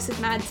double dose of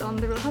Mads on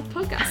the Real Health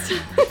Podcast.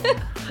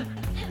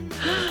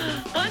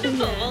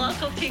 Wonderful. Yeah. Well, I'll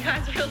talk to you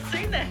guys real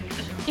soon then.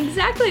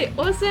 Exactly.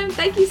 Awesome.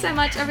 Thank you so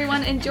much,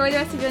 everyone. Enjoy the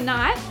rest of your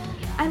night,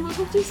 and we'll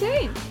talk to you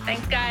soon.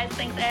 Thanks, guys.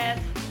 Thanks,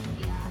 Ev.